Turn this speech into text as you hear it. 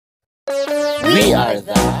We are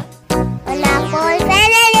the Wonderful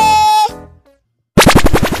Family!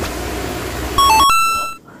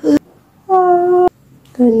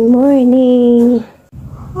 Good morning.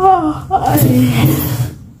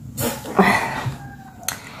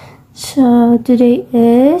 So today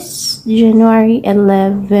is January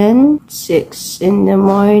 11, 6 in the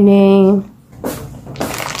morning.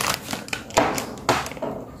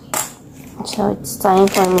 So it's time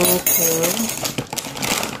for me to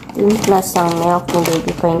timpla ang milk ng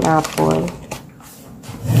baby pineapple.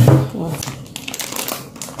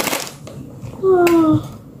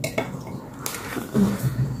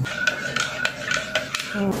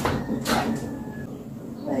 Okay.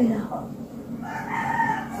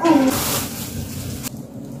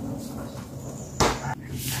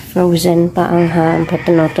 Frozen pa ang ham.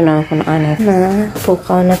 Patunaw-tunaw ko na anak na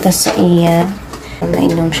pukaw na ta sa iya.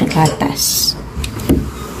 Nainom siya gatas.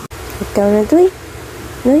 Ikaw na to eh.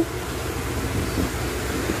 Noy.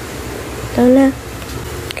 Ikaw na.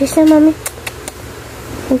 Kiss na mami.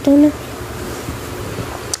 Ikaw na.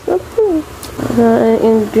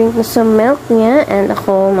 Drink na sa milk niya and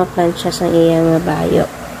ako maplansya sa iyang bayo.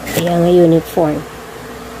 Iyang uniform.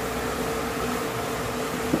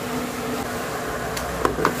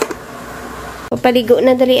 Papaligo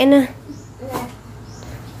na, dalian na.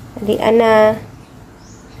 Dalian na.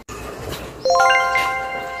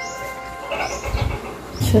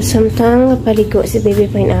 So, samtang paligo si baby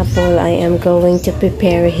pineapple, I am going to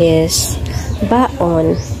prepare his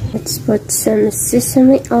baon. Let's put some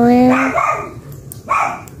sesame oil.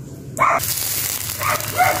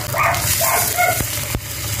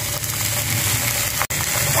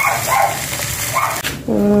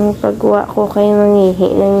 Pagwa ko kay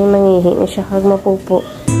mangihi na siya kag mapupo.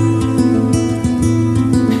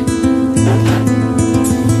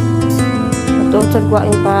 Ito tagwa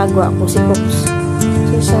yung pagwa ko si Cooks.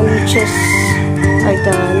 Si sandwiches are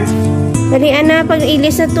done. Dali ana, pag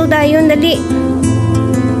ilis na to dayon, dali.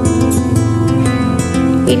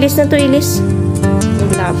 Ilis na to, ilis.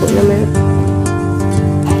 Ang labo naman.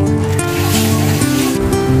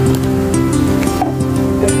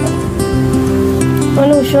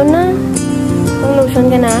 Lotion na. Lotion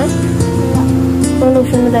ka na?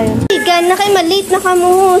 Lotion na tayo. Igan na kayo, malate na ka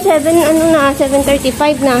mo.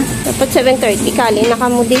 7:35 na. Dapat 7:30 kali na ka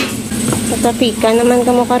mo di. Natapika naman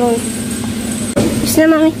ka mo karon. Is na,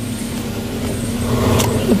 mami.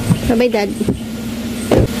 Bye, dad.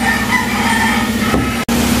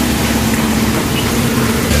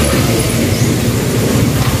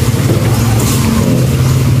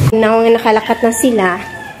 Now, nakalakat na sila.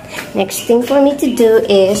 Next thing for me to do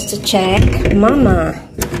is to check Mama.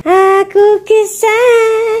 Cookies!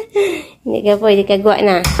 Hindi ka pwede kagawa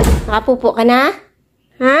na. Nakapupo ka na?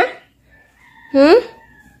 Ha?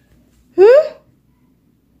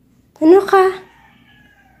 Ano ka?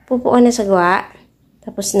 Pupo ka na sa gawa?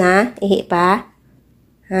 Tapos na? Ihi pa?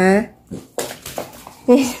 Ha?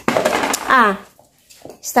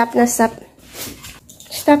 Stop na, stop.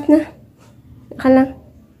 Stop na. Naka lang.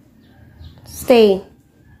 Stay.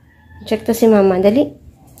 Check to si Mama. Dali.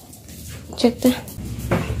 Check to.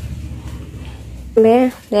 Be,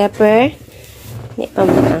 diaper. Hindi pa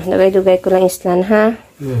ba? Dugay-dugay ko lang islan, ha?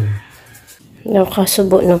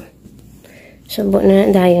 Nakasubo, no? Subo na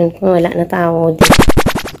dayon kung wala na tao.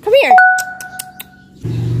 Come here!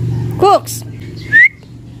 Cooks!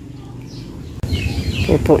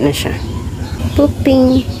 Pupo na siya.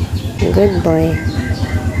 Pooping. Good boy.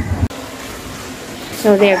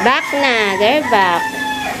 So, they're back na. They're back.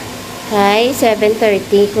 Hi,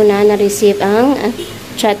 7:30 ko na na-receive ang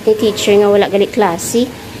chat ni teacher nga wala gali klase.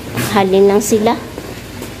 Halin lang sila.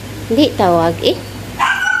 Hindi tawag eh.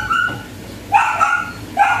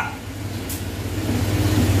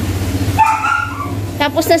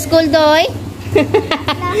 Tapos na school, doy?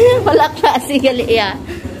 Wala klase gali ya.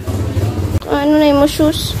 Ano na yung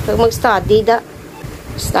shoes? Pag mag-study da.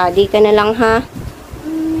 Study ka na lang, ha?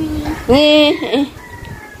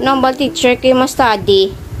 Nambal teacher kayo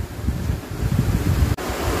ma-study.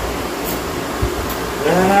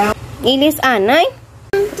 Ilis, anay?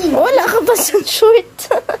 Wala ka ba sa short?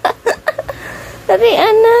 Sabi,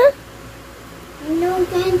 ana? Ano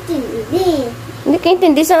ka intindi? Hindi ka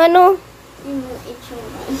intindi sa ano?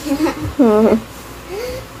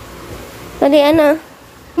 Sabi, ana?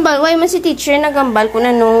 Balway man si teacher, nagambal ko na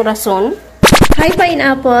nung rason. Hi,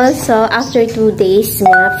 Pineapple! So, after 2 days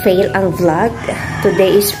nga, fail ang vlog.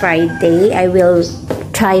 Today is Friday. I will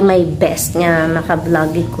try my best nga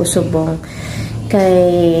maka-vlog ko subong.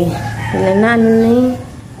 Kay, wala na, ano na eh.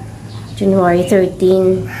 January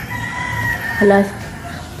 13. Wala,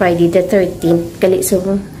 Friday the 13th. Kali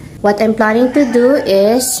subong. What I'm planning to do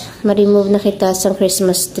is ma-remove na kita sa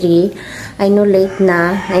Christmas tree. I know late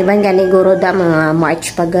na. Iban gani guro da mga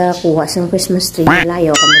March pagkuha sa Christmas tree.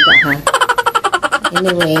 Layo ka mo da ha.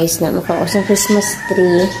 Anyways, na makakuha sa Christmas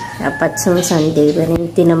tree. Dapat sa Sunday. Pero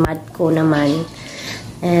tinamad ko naman.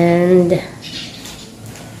 And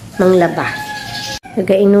manglaba.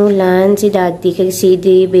 Nagainulan si Daddy kay si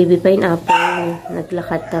Baby Pineapple.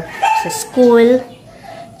 Naglakad sa school.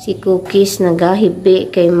 Si Cookies nagahibi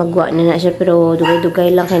kay magwa na siya pero dugay-dugay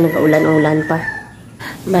lang kay nagaulan-ulan pa.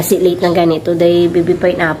 Basi late na ganito day Baby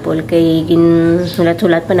Pineapple kay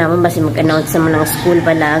ginhulat-hulat pa naman basi mag-announce naman ng school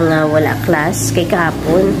bala nga wala class kay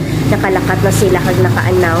kahapon. Nakalakat na sila kag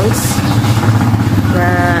naka-announce na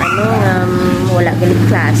wala galing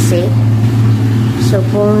klase. So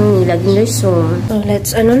kung nilag lesson. So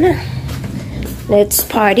let's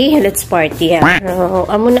party. Let's party.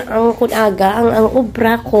 Amo na ang kunaga, ang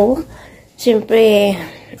obra ko. Siyempre,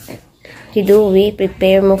 si Dewey,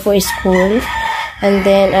 prepare mo for school. And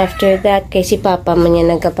then, after that, kay si Papa man niya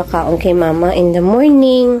nagkapakaon kay Mama in the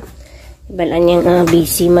morning. Ibala niyang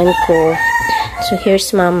busy man ko. So,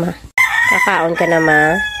 here's Mama. Kakaon ka na,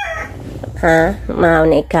 Ma? Ha? Maaw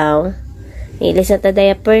na ikaw? Ilis at a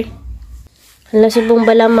diaper? Hala si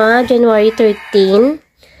Bumbala, Ma. January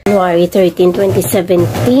 13. January 13,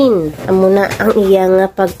 2017. Amo na ang iyang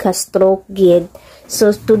pagka-stroke gid. So,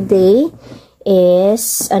 today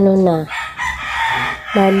is,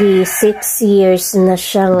 bali, 6 years na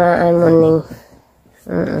siya nga,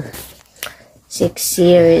 6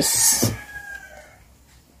 years.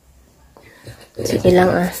 Sige lang,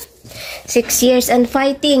 6 years and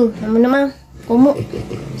fighting. Amo na, Ma. Kumo.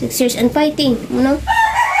 6 years and fighting. Amo na.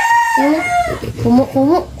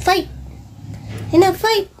 Kumo. Fight. Hina,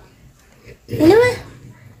 fight. Hina ba?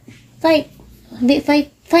 Fight. Di,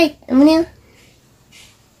 fight. Ano niya?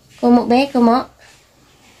 Kumo ba? Kumo?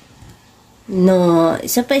 No.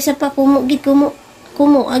 Isa pa. Kumo agid.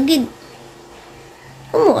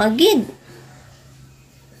 Kumo agid.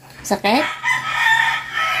 Sakit?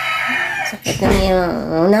 Sakit na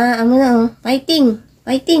niya. Fighting.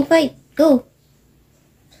 Fight. Go.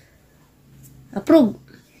 Approve.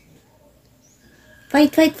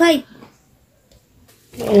 Fight.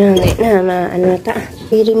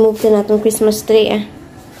 I-remove na itong Christmas tree,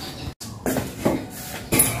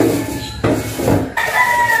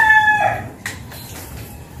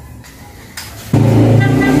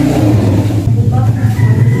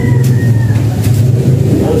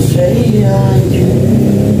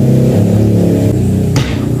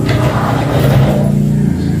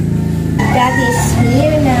 Daddy's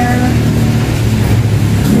here na.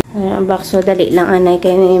 Ang bakso, dali lang anay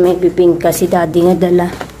kay may bibingka si Daddy nga dala.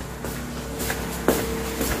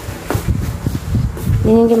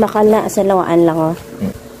 Hindi makala sa lawaan lang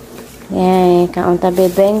Yay, kaunta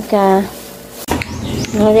bibingka.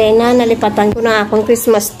 Na nalipatan ko na akong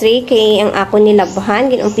Christmas tree kay ang ako nilabhan,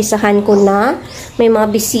 ginumpisahan ko na. May mga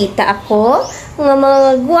bisita ako.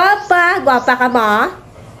 Mga gwapa ka ba?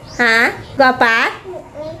 Ha? Gwapa?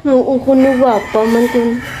 Oo, kuno gwapa man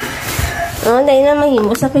kun. Dahil na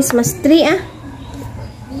mahimo sa Christmas tree,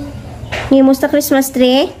 Himo sa Christmas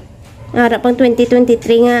tree. Harap pang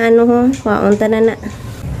 2023 nga, paunta na.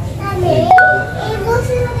 Himo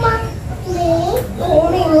sa tree? Oo,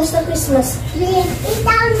 himo sa Christmas tree.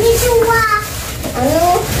 Itaw dito wa.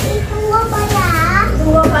 Ano? Ito wa pala.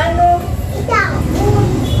 Duwa ka,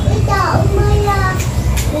 Itaw mala.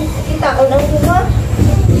 Kita ko lang duwa.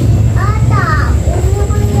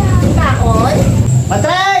 Taon?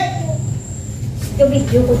 Patrick!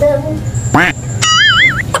 Video ko daw.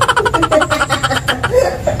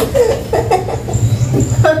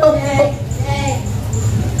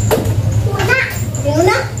 Sino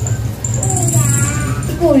na?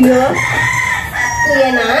 Si Kuya? Kuya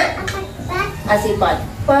na? Si Pat.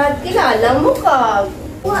 Kilala mo ka.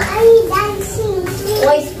 Why dancing?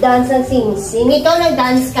 Why dance ang sing-sing? Ikaw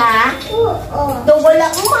nag-dance ka? Oo. Wala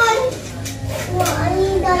man.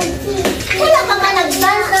 Why dancing? Wala ka nga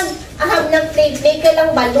nag-dance. Nag-play ka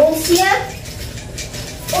lang balong siya.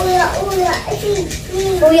 Uya.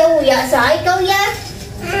 Uya sa ikaw ya.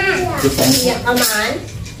 Uya ka man.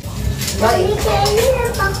 Mami, kayo na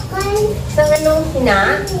pakan. Sa anong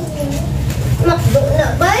hina? Makdo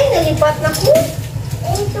na ba? Nalipat na ko.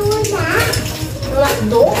 Ito na.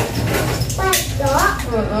 Makdo? Pato.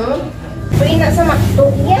 Free na sa makdo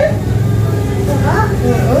ya.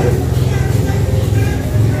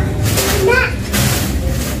 Na.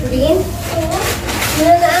 Green?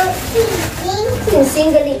 Ano na ang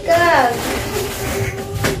sing-sing galikag.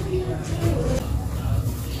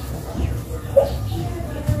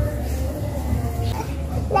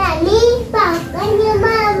 Lani, pakan niya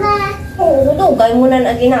mama. Dugay mo na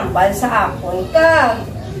naginambal sa akon ka.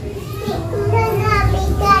 Ito na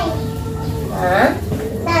nabigay. Ha?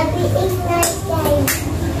 Nabiig na kay.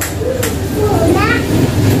 Muna.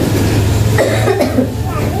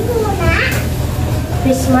 Sabi muna.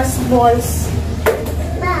 Christmas balls.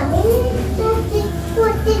 Mami, putik.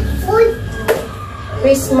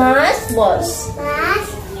 Christmas balls. Mas,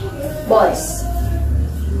 Balls.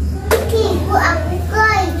 higo ako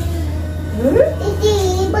kay. Hmm?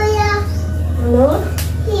 Hindi ba ya? Ano?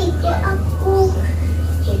 Higo ako.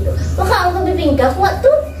 Baka ako bibingka. Kuha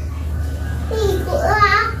to? Higo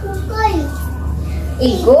ako kay.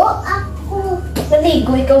 Igo? Ako.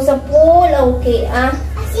 Naligo ikaw sa pool. Okay, ah.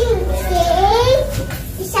 Asin-sin.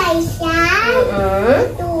 Isa-isa.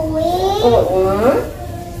 Tuwing. Oo.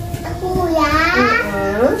 Kuya.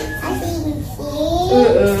 Asin-sin.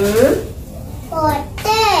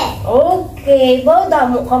 Kote. Okay. Ba,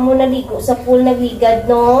 damo ka mo naligo sa pool na bigad,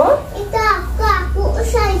 no? Ako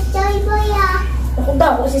say-say ba ya? Ako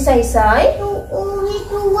dako si Saysay. Tuuwi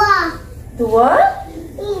tuwa. Dua?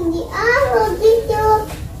 Hindi ako dito.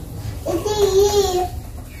 Hindi.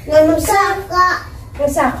 Ganun sa... Saka.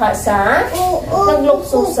 Nagsaka sa? Oo.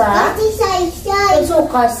 Naglukso sa? Kasi say-say.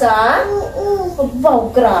 Nagsuka sa? Oo. Wow,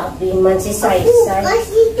 grabe man si Saysay.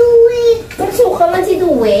 Kasi tuwi. Nagsuka man si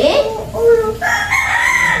Duwe? Oo.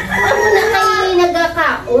 Ako na kayo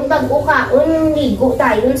nagkakaon, bago kaon, ligo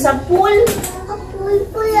tayo sa pool. Apoy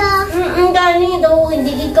po ya. Gani daw,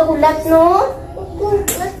 hindi ka hulat, no? Ako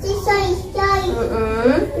kasi say-say.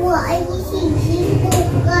 Wa ay sisig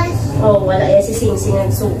bukas. Oh, wala yan si Singsing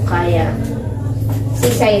nagsuka, ya. Si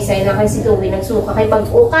Saysay na kasi si Duwe nagsuka. Kay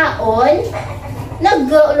bago kaon,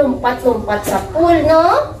 naglumpat-lumpat sa pool,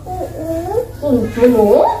 no? Oo.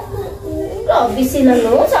 No? Grabe sila,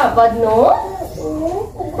 no? Sabad, no?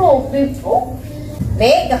 Grabe po.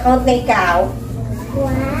 Be, kakount na ikaw. 1,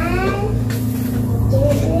 2,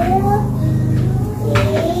 3,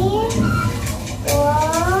 4,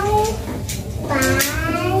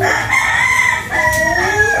 5,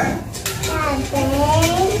 6,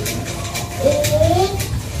 7, 8,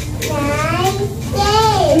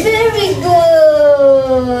 9, 10. Very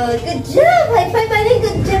good! Good job! High five, Anay!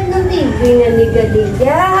 Good job ng living na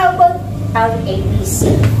liga-liga. How about our ABC?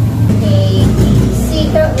 ABC.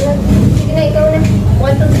 Ikaw na. Sige na, ikaw na.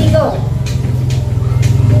 1, 2, 3, go.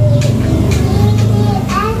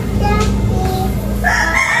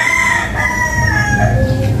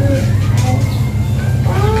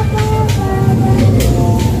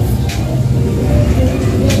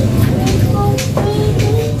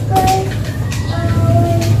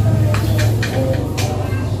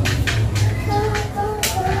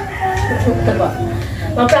 Diba?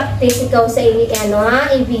 Ma-practice ikaw sa ano, ha?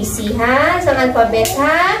 ABC, ha? Sa alphabet,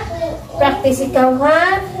 ha? Practice ikaw,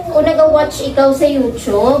 ha? Kung nag-watch ikaw sa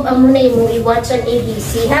YouTube, amo na yung i-watch ang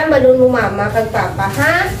ABC, ha? Malun mo mama kag papa,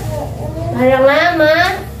 ha? Para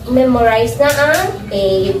nga, memorize na ang A,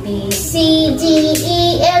 B, C, D,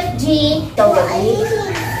 E, F, G. Ikaw ba?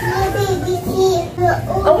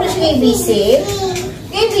 Ako na siya ABC?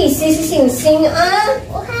 ABC si Singsing, ah?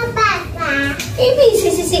 ABC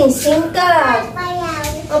si Singsing ka.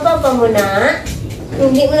 O, papa mo na?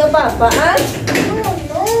 Hindi mo na papa, ah?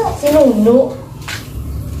 Si Nuno.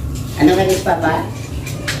 Ano ka rin, Papa?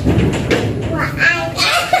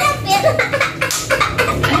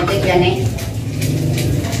 Ano ka dyan eh?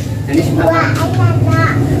 Ano si Papa?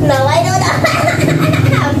 Naway na na.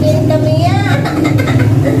 Kapin kami yan.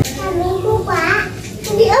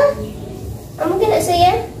 Hindi, ah. Amo ka na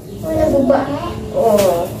saya? Wala buba.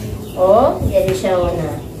 Oo. Oh, jadi siya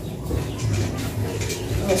na.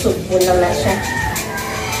 Nasugpo lang na siya.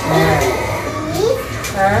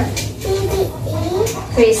 Ha?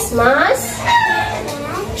 Christmas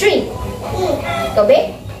tree. Ikaw ba?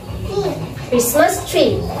 Christmas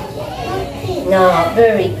tree. No,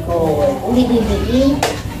 very good. Hindi.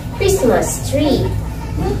 Christmas tree.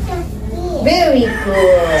 Very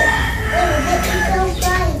good.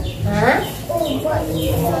 Ha?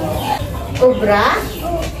 Cobra?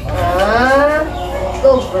 Ah,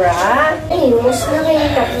 cobra. Ay, mas na kayo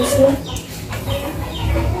tapos na.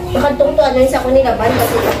 Nakatungtuan na sa ako nilaban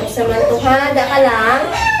kasi tapos naman ito, ha? Daka lang.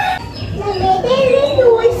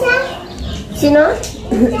 Sino?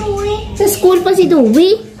 Sa school pa si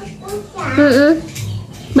Dewey.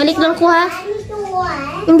 Balik lang ko, ha?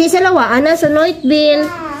 Hindi sa lawaan na, sa Noitville.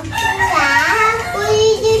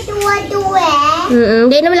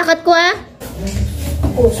 Hindi na malakat ko, ha?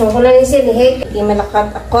 Puso ko lang yung silihig. Hindi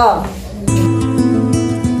malakat ako.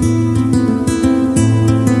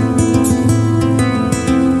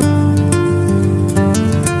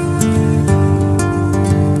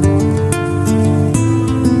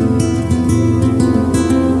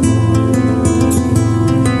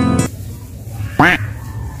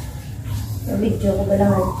 Video ko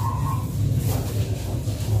balangan.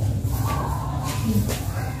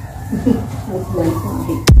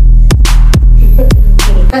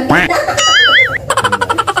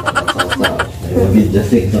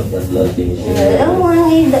 Alam mo,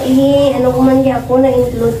 ano ko man niya ako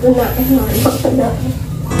na-include ko na.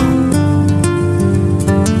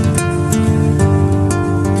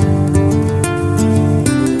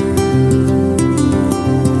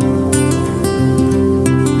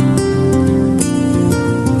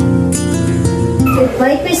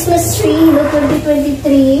 My Christmas tree, no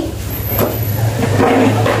 2023.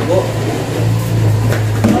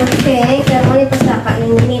 Okay, kaya mo ipasaka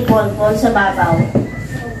yung mini ball sa babaw.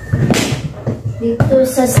 Dito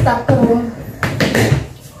sa stock room.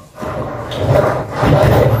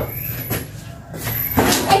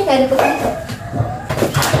 Ay, kaya ko ito.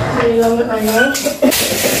 May lang ano.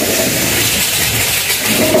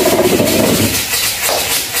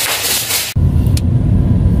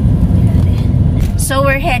 So,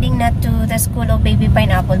 we're heading na to the school of Baby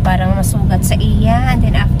Pineapple parang masugat sa iya. And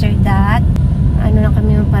then after that, ano na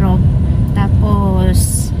kami maparog.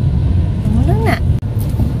 Tapos, ano lang na.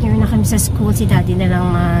 Here na kami sa school. Si daddy na lang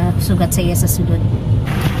masugat sa iya sa sulod.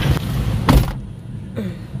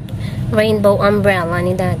 Rainbow umbrella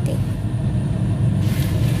ni daddy.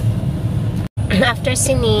 After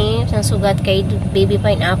sini, ang sugat kay Baby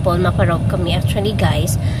Pineapple, maparog kami. Actually,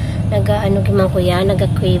 guys, nag-ano giman ko yan,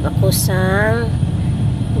 nag-crave ako sa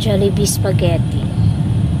Jollibee spaghetti.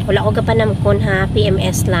 Wala ko kapanamkon ha,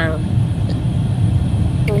 PMS lang.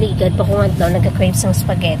 Ligad pa ko nga daw, nag-crave sang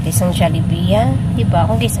spaghetti, sang Jollibee ha. Diba?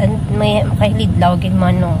 Kung guys, may makahilidlaw,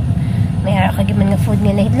 gilman no. May hara ka giman nga food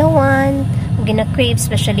nga nahidlawan. Kung gina-crave,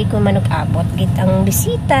 especially kung manag-abot, git ang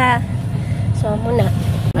bisita. So, muna.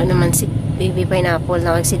 Ano naman si Baby Pineapple,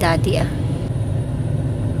 nawag si daddy ah.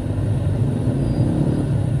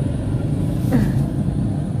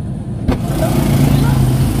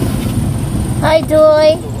 Hi,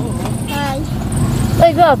 Joy! Hi.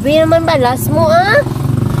 Ay, grabe naman balas mo, ah!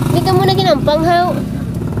 Hindi ka muna ginampang, ha?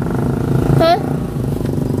 Ha?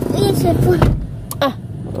 Isa po. Ah,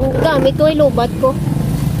 gamit ko, ay lubat ko.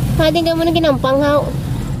 Ha, hindi ka muna ginampang, ha?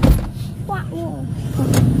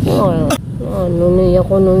 Oh, ano niya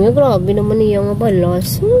ko nun niya? Grabe naman niya nga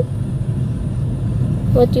balas.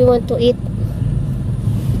 What you want to eat?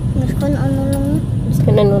 Mas ko na ano lang. Mas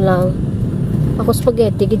ka na ano lang. Ako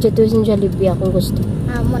spaghetti, gidya to yung Jollibee akong gusto.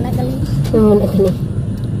 Mo na gali. Mo na gali.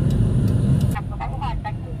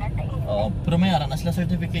 Pero may aran na sila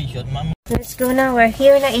certification, ma'am. Let's go na. We're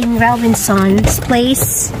here na in Robinson's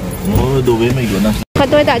place. Oo, dobe, may guna.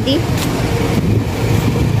 Kadwa, daddy?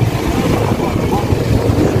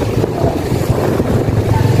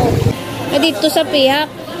 Dito sa piyak.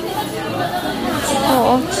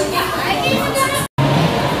 Oo.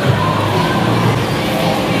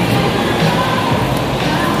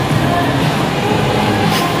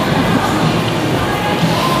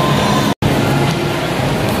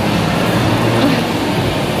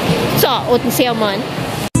 Saot siya man.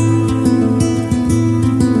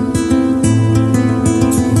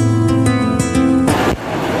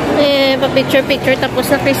 Pa-picture tapos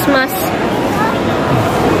na Christmas.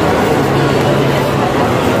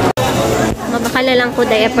 Mabakala lang ko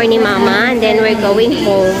diaper ni mama and then we're going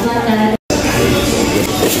home.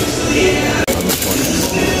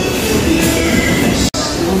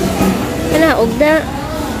 Ano, ogda.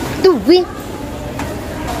 Tuwi.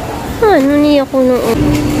 Ano niya ko noon?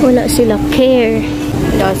 Wala sila care.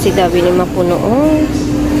 Wala si Dabi ni mapunoon.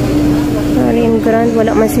 Harin grand,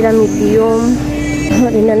 wala man sila medium.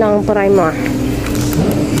 Harin na lang prime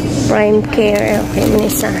prime care. Okay,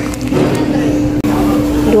 manisa.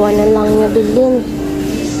 Dua na lang niya bilin.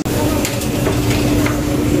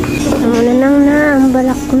 Ano na lang na ang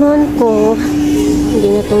balaklon ko. Hindi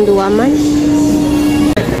na itong dua man.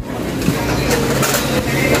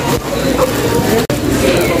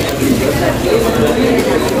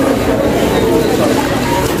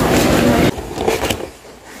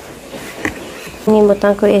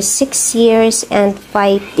 Ngimutan ko is 6 years and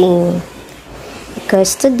fighting.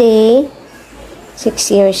 Because today,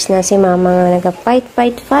 6 years na si mama nga nag-fight.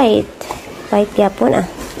 Fight yapon ah.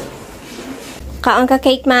 Kaon ka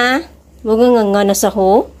cake ma? Bugo nga na sa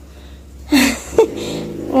ho?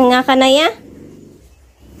 Nga ka na ya?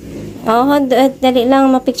 Oo, dali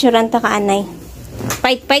lang mapicturean ta ka anay.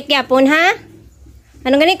 Fight yapon ha?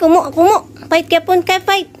 Ano gani? Kumo. Fight yapon ka,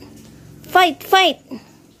 fight.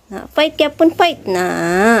 Fight yapon, fight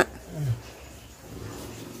na.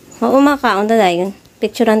 Oo, makaon ta dayon.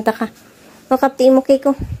 Picturean ta ka. Makapti mo cake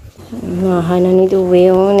ko. Mahana ni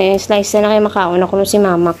Duwe. Na-slice na kayo makaon ako si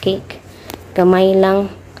mama cake. Gamay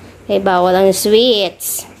lang. Kay bawal ang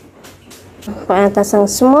sweets. Paantas ang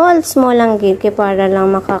small lang gid kay para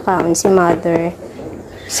lang makakaon si mother.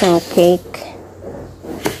 Isang cake.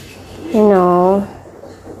 You know.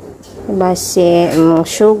 Base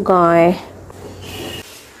sugar.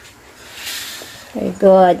 Very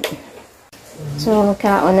good. So,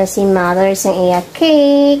 kaon na si mother sa iya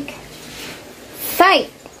cake. Fight!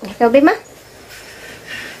 Ikaw, Bima?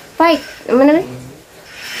 Fight! Ano na,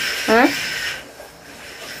 ha?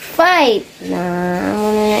 Fight! Ano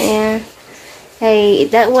na yan? Hey,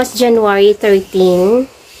 that was January 13,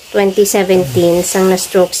 2017. Sang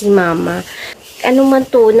na-stroke si mama. Ano man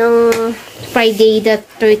to, ng Friday the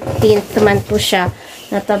 13th man to siya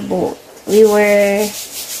natabo. We were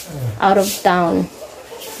out of town.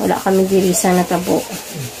 Wala kami diri sa natabo.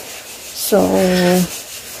 So,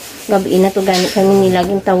 gabi na to gani kami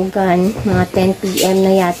nilaging tawagan. Mga 10 PM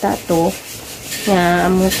na yata to. Nga,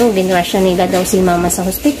 amo to, ginrasya nila daw si mama sa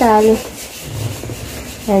hospital.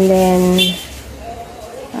 And then,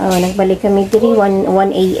 nagbalik kami diri. 1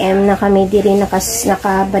 AM na kami diri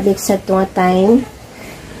nakabalik sa tunga time.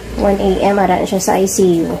 1 AM, aran siya sa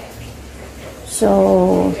ICU. So,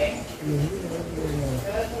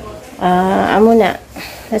 amo na.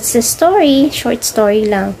 That's the story. Short story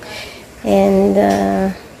lang. And,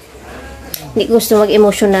 hindi gusto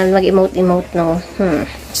mag-emotional, mag-emote, no?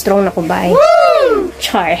 Strong na ko ba?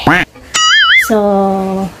 Char. So,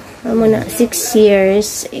 amo na, 6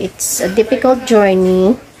 years. It's a difficult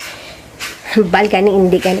journey. Bal gani,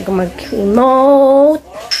 hindi gani ko mag-emote.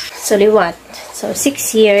 So, what? So,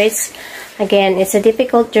 6 years. Again, it's a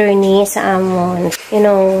difficult journey sa amon. You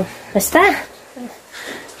know, basta.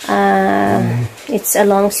 It's a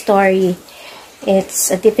long story. It's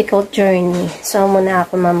a difficult journey. So, muna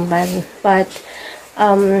ako mambal. But,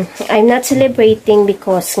 I'm not celebrating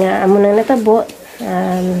because nga, amo nang natabo.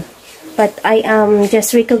 But I am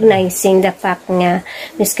just recognizing the fact nga,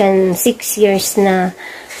 miskan 6 years na,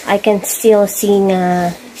 I can still see nga,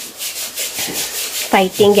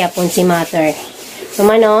 fighting gyapon si mother.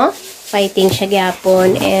 Sumano, fighting siya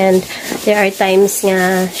gyapon. And, there are times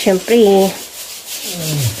nga, syempre,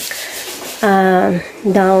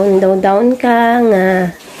 down ka nga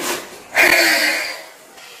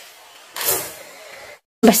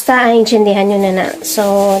basta ang intindihan nyo na.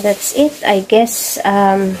 So that's it, I guess.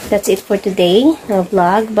 That's it for today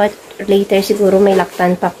vlog, but later siguro may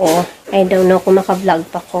laktan pa ko. I don't know kung maka-vlog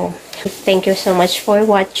pa ko. Thank you so much for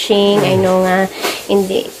watching. I know nga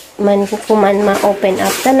hindi man ko man ma-open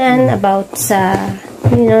up tanan about sa,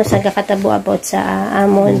 you know, sa kakatabo about sa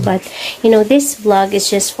amon, but you know, this vlog is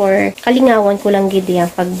just for kalingawan ko lang gid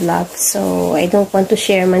ang pag-vlog. So I don't want to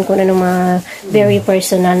share man kung ano mga very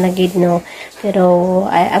personal na gid, no. Pero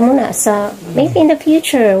amo na sa maybe in the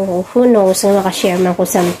future, who knows, nga maka-share man ko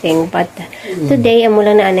something. But today amo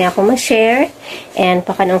lang na anay ako ma-share, and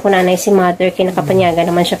pakanon ko nanay si mother kinakapanyaga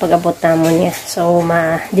naman siya pag-abot namon niya. So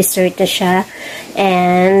ma-dessert na siya,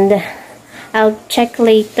 and I'll check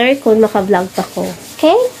later kung maka-vlog pa ko.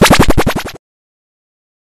 Okay?